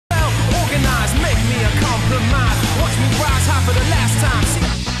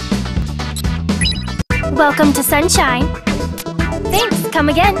Welcome to Sunshine. Thanks, come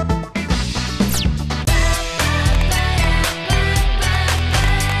again.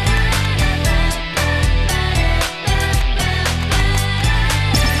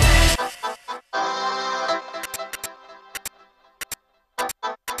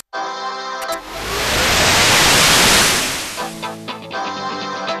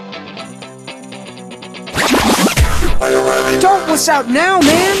 Don't wuss out now,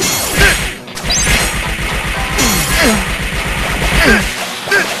 man!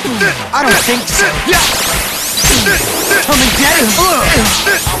 I don't think so. Come and get it!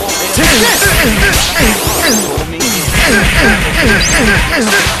 Take this!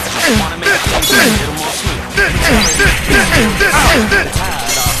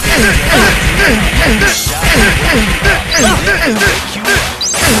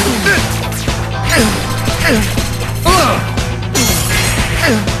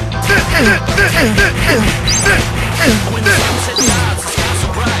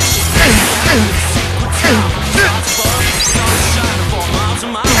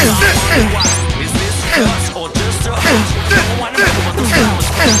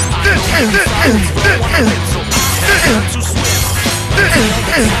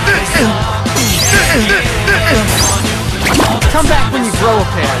 Come back when you grow a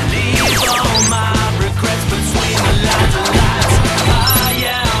pair.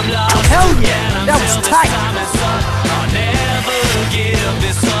 Hell yeah, that was tight. I'll never give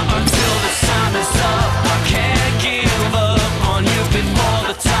this up until the time is up. I can't give up on you before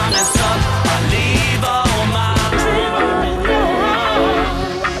the time is up. I leave all my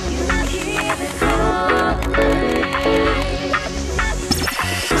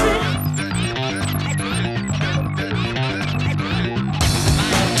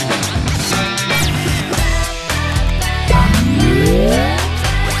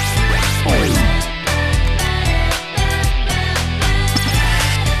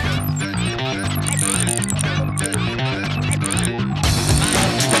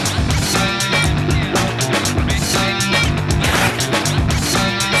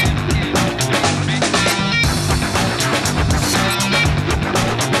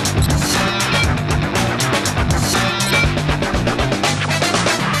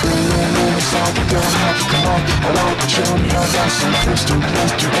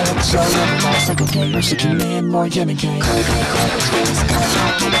more Jimmy King. Take it up,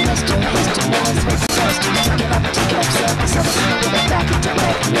 back into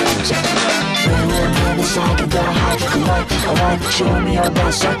back music. I want to show me how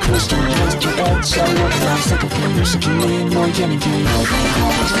that's like crystal. Just your head, so you're the second king. You're sucking me more Jimmy King.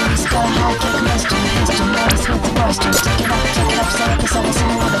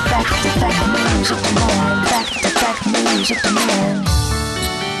 Back music demand.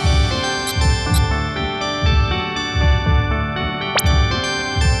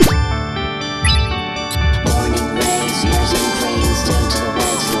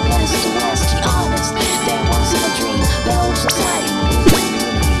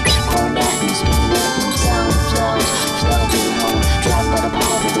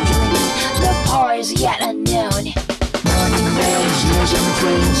 Yet unknown. Morning rays, years and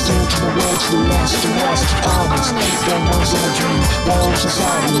dreams, into the woods, the west, always. There was a dream, there was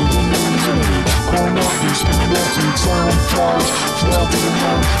society, unity. Corn mountains, spinning sound flows, flow through the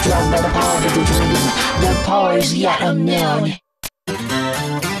home, drowned by the power of the dream. The power is yet unknown.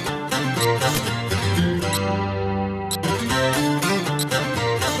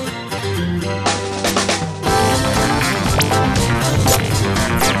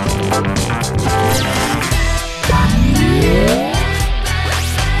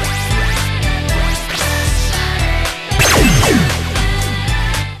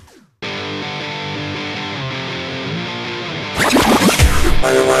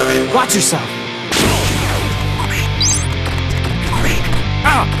 Watch yourself!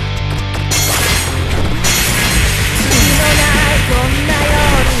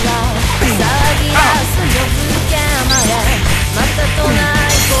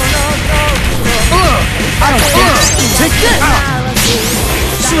 Take this!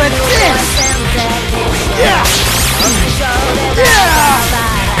 Shred this! Yeah!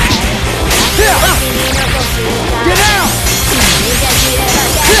 Yeah! Get out!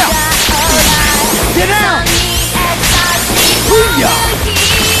 Get out! Booyah!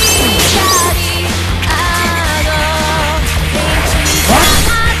 Huh?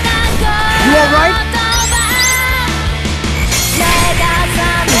 You alright?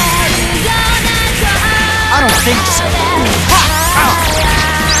 I don't think so. Ha! Ow!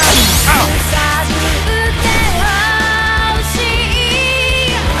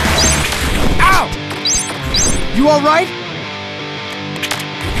 alright?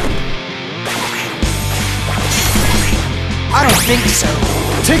 I don't think so.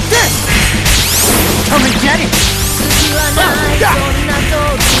 Take this! Come and get it!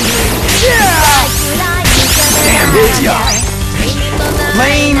 Damn it, ya!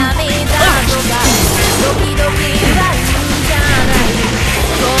 Lame! Lame!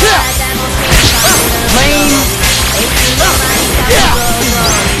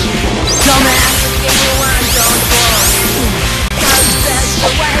 Dumbass!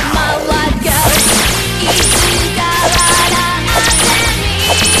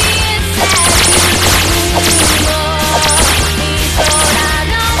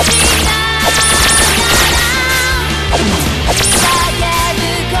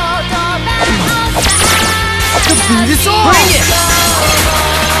 The beat is on! Bring it!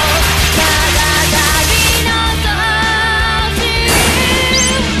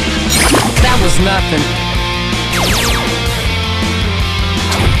 That was nothing.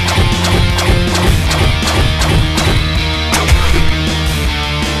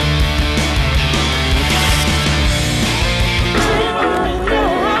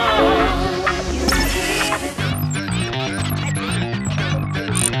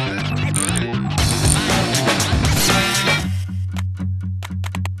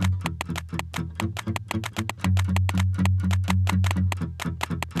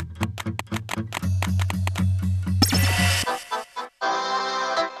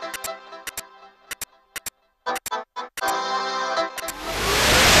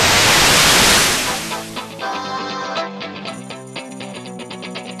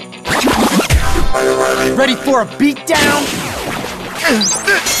 Ready for a beatdown?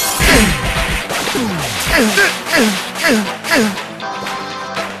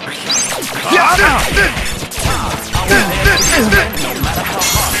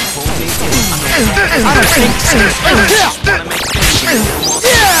 I don't think so.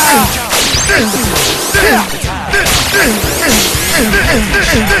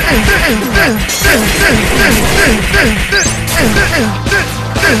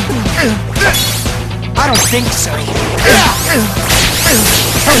 I don't think so.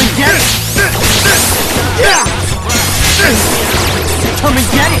 Come and get it. Come and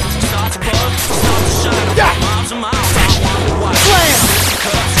get it. Slam.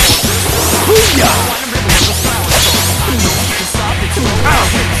 Booyah.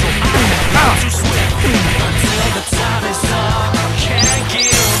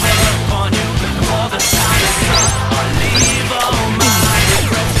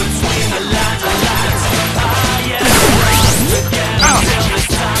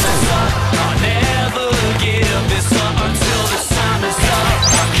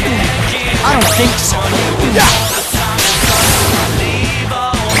 I don't think so.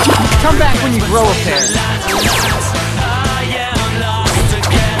 Come back when you grow a pair.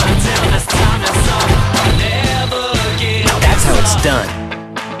 That's how it's done.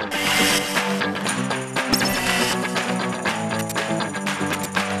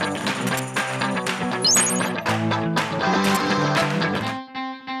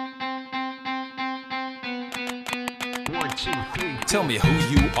 Tell me who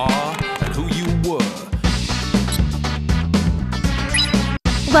you are and who you were.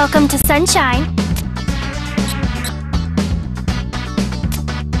 Welcome to Sunshine.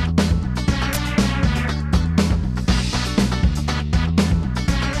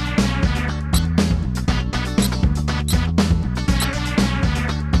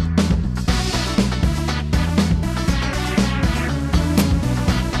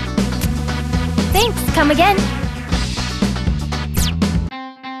 Thanks, come again.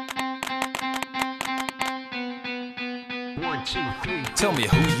 Tell me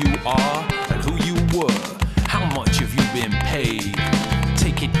who you are and who you were. How much have you been paid?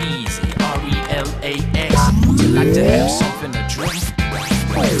 Take it easy, RELAX. Would you like to have something to drink?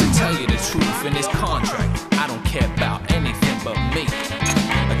 To tell you the truth, in this contract, I don't care about anything but me.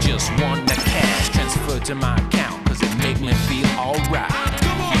 I just want the cash transferred to my account, cause it make me feel alright.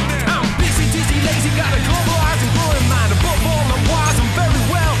 I'm busy, dizzy, lazy, got a globalized and growing mind. Above all my wise, I'm very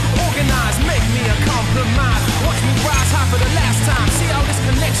well organized. Make me a compromise. Watch me rise high for the last time. See how this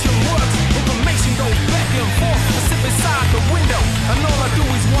connection works. Information goes back and forth. I sit beside the window, and all I do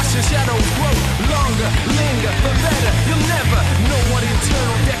is watch the shadows grow. Longer, linger, the better. You'll never know what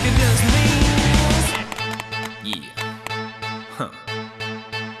internal decadence means. Yeah. Huh.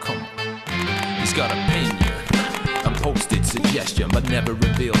 Come on. He's got opinion and posted suggestion, but never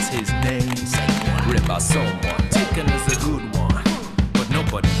reveals his name. Written by someone, taken as a good one, but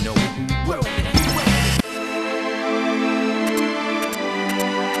nobody knows who wrote it.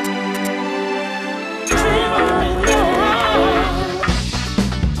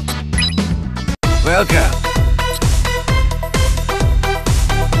 Welcome.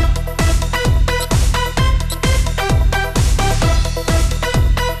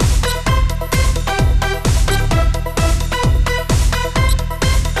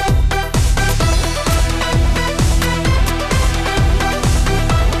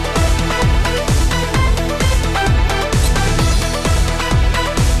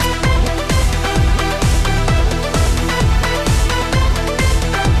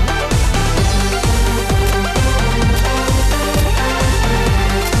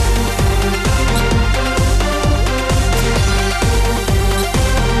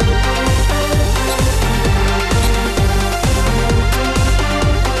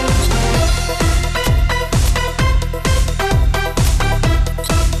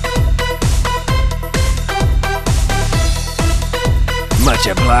 Much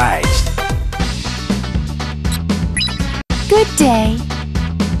obliged. Good day.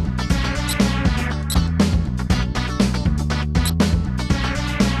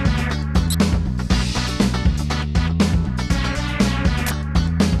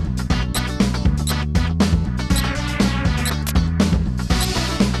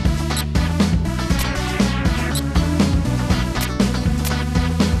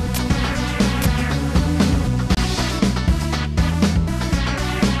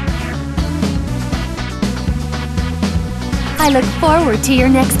 I look forward to your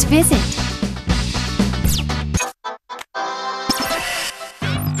next visit.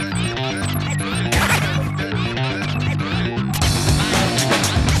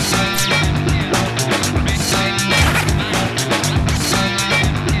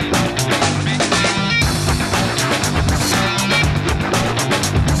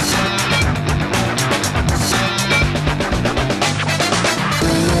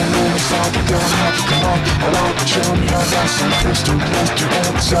 Show me how that's so crystal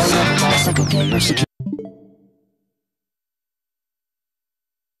clear. It's all over my second game.